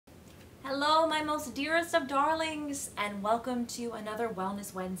Hello, my most dearest of darlings, and welcome to another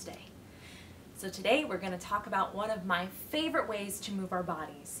Wellness Wednesday. So today we're going to talk about one of my favorite ways to move our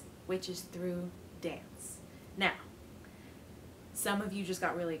bodies, which is through dance. Now, some of you just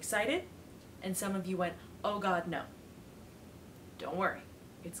got really excited, and some of you went, oh God, no. Don't worry,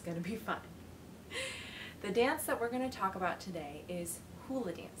 it's going to be fun. The dance that we're going to talk about today is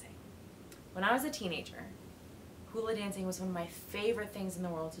hula dancing. When I was a teenager, hula dancing was one of my favorite things in the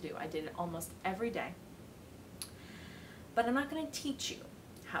world to do. I did it almost every day. But I'm not going to teach you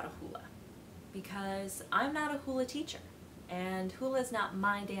how to hula because I'm not a hula teacher and hula is not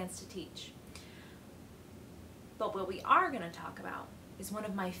my dance to teach. But what we are going to talk about is one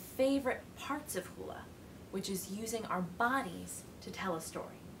of my favorite parts of hula, which is using our bodies to tell a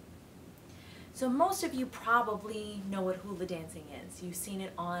story. So most of you probably know what hula dancing is. You've seen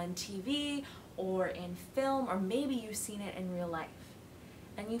it on TV or in film, or maybe you've seen it in real life.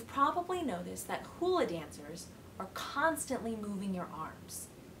 And you've probably noticed that hula dancers are constantly moving your arms,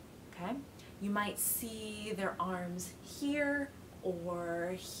 okay? You might see their arms here,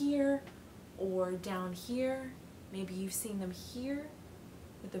 or down here. Maybe you've seen them here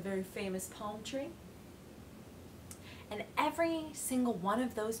with the very famous palm tree. And every single one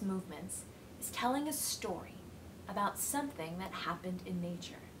of those movements is telling a story about something that happened in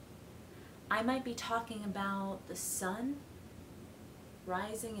nature. I might be talking about the sun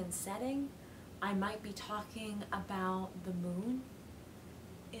rising and setting. I might be talking about the moon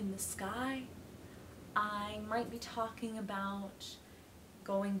in the sky. I might be talking about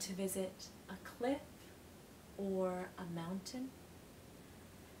going to visit a cliff or a mountain.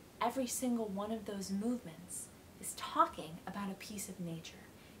 Every single one of those movements is talking about a piece of nature.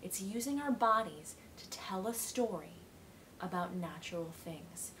 It's using our bodies to tell a story about natural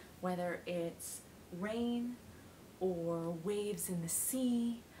things, whether it's rain or waves in the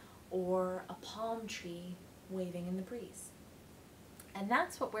sea or a palm tree waving in the breeze. And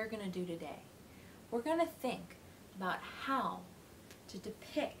that's what we're going to do today. We're going to think about how to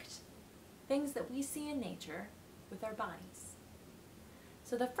depict things that we see in nature with our bodies.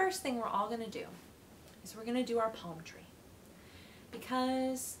 So the first thing we're all going to do is we're going to do our palm tree.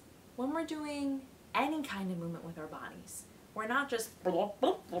 Because when we're doing any kind of movement with our bodies, we're not just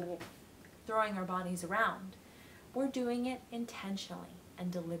throwing our bodies around. We're doing it intentionally and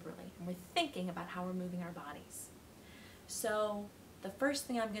deliberately, and we're thinking about how we're moving our bodies. So the first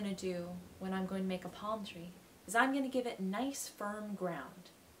thing I'm going to do when I'm going to make a palm tree is I'm going to give it nice firm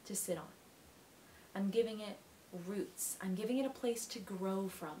ground to sit on. I'm giving it roots. I'm giving it a place to grow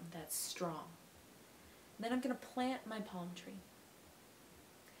from that's strong. And then I'm going to plant my palm tree.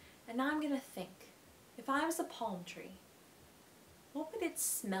 And now I'm going to think, if I was a palm tree, what would it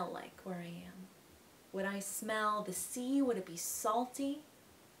smell like where I am? Would I smell the sea? Would it be salty?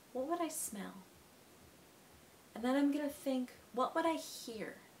 What would I smell? And then I'm going to think, what would I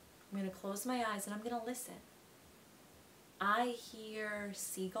hear? I'm going to close my eyes and I'm going to listen. I hear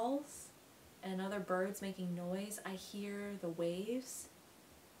seagulls and other birds making noise. I hear the waves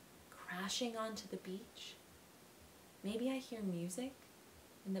crashing onto the beach. Maybe I hear music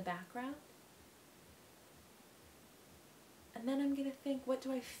in the background. And then I'm going to think, what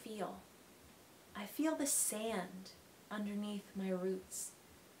do I feel? I feel the sand underneath my roots,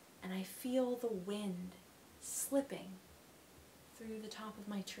 and I feel the wind slipping through the top of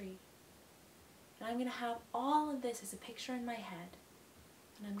my tree. And I'm going to have all of this as a picture in my head,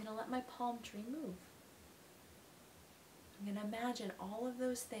 and I'm going to let my palm tree move. I'm going to imagine all of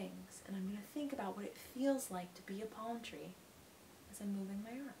those things, and I'm going to think about what it feels like to be a palm tree as I'm moving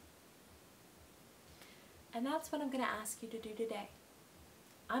my arm. And that's what I'm going to ask you to do today.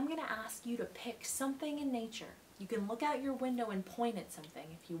 I'm going to ask you to pick something in nature. You can look out your window and point at something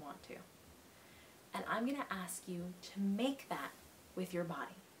if you want to. And I'm going to ask you to make that with your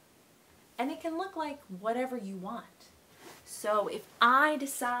body. And it can look like whatever you want. So if I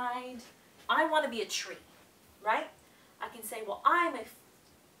decide I want to be a tree, right? I can say, well, I'm a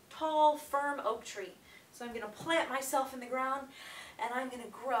tall, firm oak tree. So I'm going to plant myself in the ground and I'm going to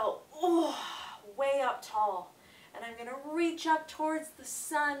grow way up tall. And I'm going to reach up towards the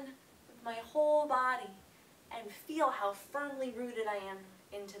sun with my whole body and feel how firmly rooted I am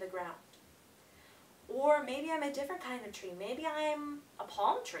into the ground. Or maybe I'm a different kind of tree. Maybe I'm a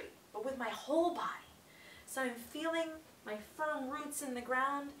palm tree, but with my whole body. So I'm feeling my firm roots in the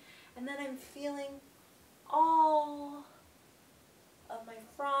ground, and then I'm feeling all of my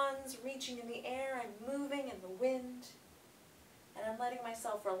fronds reaching in the air. I'm moving in the wind, and I'm letting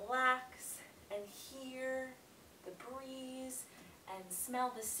myself relax and hear the breeze and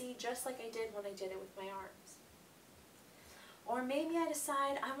smell the sea just like I did when I did it with my arms. Or maybe I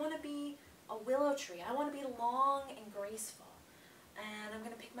decide I want to be a willow tree. I want to be long and graceful. And I'm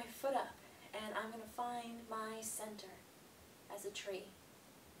going to pick my foot up and I'm going to find my center as a tree.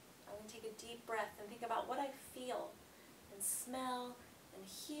 I'm going to take a deep breath and think about what I feel and smell and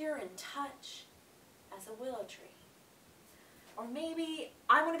hear and touch as a willow tree. Or maybe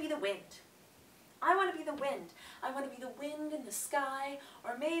I want to be the wind. I want to be the wind. I want to be the wind in the sky.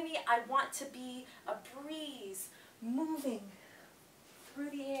 Or maybe I want to be a breeze moving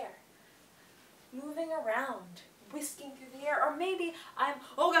through the air, moving around, whisking through the air. Or maybe I'm,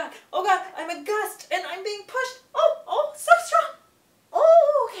 oh God, I'm a gust and I'm being pushed. Oh, so strong.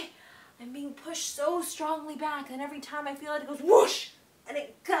 Oh, okay. I'm being pushed so strongly back and every time I feel it, it goes whoosh and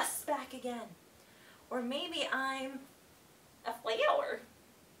it gusts back again. Or maybe I'm a flower.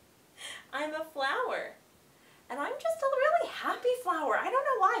 I'm a flower. And I'm just a really happy flower. I don't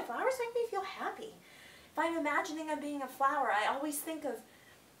know why. Flowers make me feel happy. If I'm imagining I'm being a flower, I always think of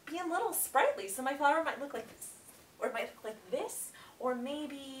being a little sprightly. So my flower might look like this, or it might look like this, or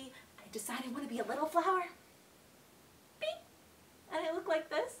maybe I decide I want to be a little flower. Beep. And I look like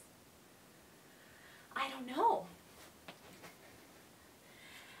this. I don't know.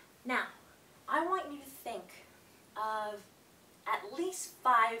 Now, I want you to think of at least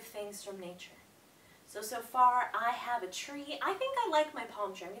 5 things from nature. So far I have a tree. I think I like my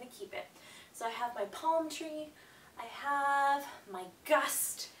palm tree. I'm going to keep it. So I have my palm tree. I have my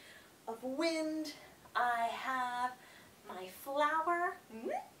gust of wind. I have my flower.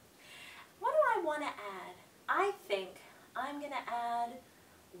 What do I want to add? I think I'm going to add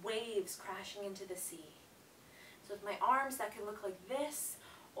waves crashing into the sea. So with my arms, that could look like this,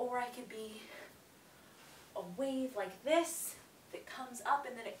 or I could be a wave like this that comes up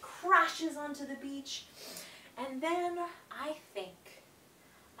and then it crashes onto the beach. And then I think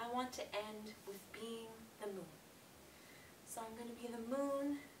I want to end with being the moon. So I'm going to be the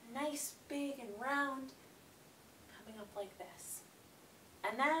moon, nice, big, and round, coming up like this.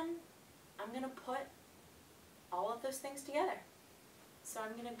 And then I'm going to put all of those things together. So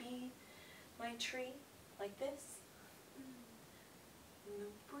I'm going to be my tree like this, and the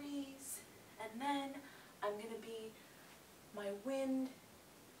breeze, and then I'm going to be my wind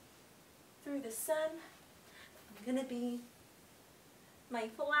through the sun. I'm going to be my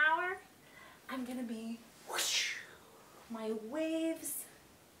flower. I'm going to be whoosh, my waves.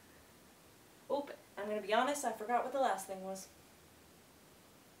 Oh, I'm going to be honest, I forgot what the last thing was.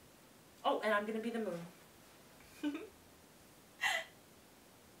 Oh, and I'm going to be the moon.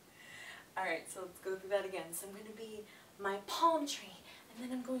 Alright, so let's go through that again. So I'm going to be my palm tree, and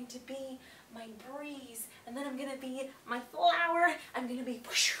then I'm going to be my breeze, and then I'm going to be my flower, I'm going to be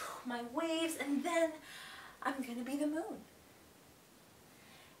whoosh, my waves, and then I'm going to be the moon.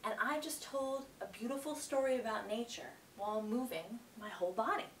 And I just told a beautiful story about nature while moving my whole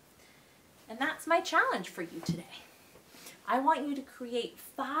body. And that's my challenge for you today. I want you to create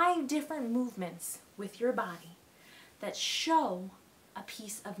 5 different movements with your body that show a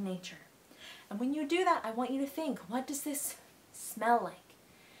piece of nature. And when you do that, I want you to think, what does this smell like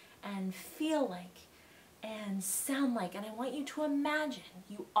and feel like and sound like? And I want you to imagine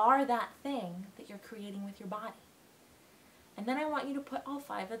you are that thing that you're creating with your body. And then I want you to put all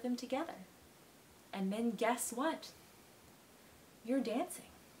 5 of them together. And then guess what? You're dancing.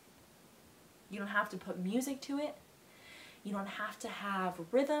 You don't have to put music to it. You don't have to have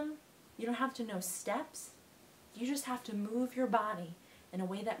rhythm. You don't have to know steps. You just have to move your body in a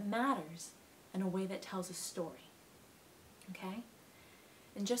way that matters, in a way that tells a story. Okay?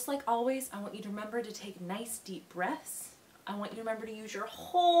 And just like always, I want you to remember to take nice deep breaths. I want you to remember to use your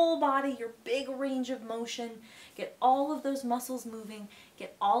whole body, your big range of motion. Get all of those muscles moving.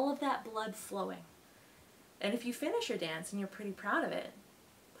 Get all of that blood flowing. And if you finish your dance and you're pretty proud of it,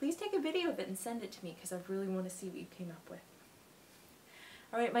 please take a video of it and send it to me because I really want to see what you came up with.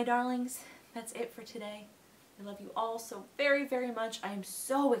 Alright, my darlings, that's it for today. I love you all so very, very much. I am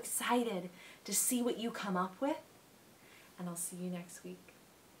so excited to see what you come up with. And I'll see you next week.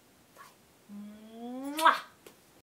 Bye. Mwah!